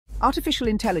Artificial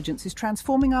intelligence is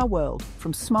transforming our world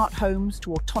from smart homes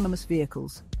to autonomous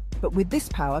vehicles. But with this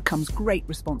power comes great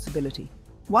responsibility.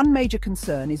 One major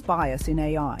concern is bias in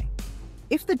AI.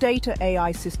 If the data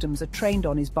AI systems are trained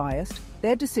on is biased,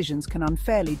 their decisions can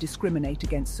unfairly discriminate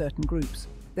against certain groups.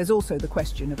 There's also the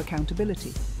question of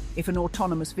accountability. If an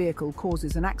autonomous vehicle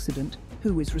causes an accident,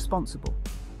 who is responsible?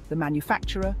 The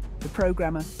manufacturer, the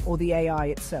programmer, or the AI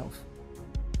itself?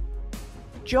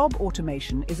 Job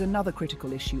automation is another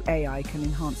critical issue. AI can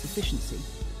enhance efficiency,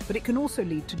 but it can also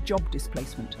lead to job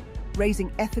displacement,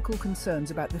 raising ethical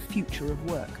concerns about the future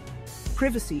of work.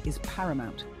 Privacy is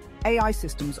paramount. AI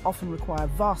systems often require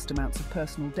vast amounts of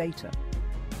personal data.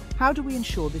 How do we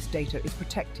ensure this data is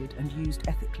protected and used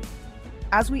ethically?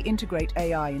 As we integrate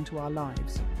AI into our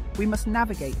lives, we must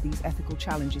navigate these ethical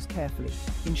challenges carefully,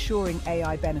 ensuring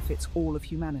AI benefits all of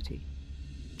humanity.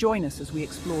 Join us as we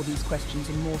explore these questions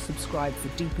and more. Subscribe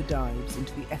for deeper dives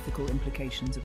into the ethical implications of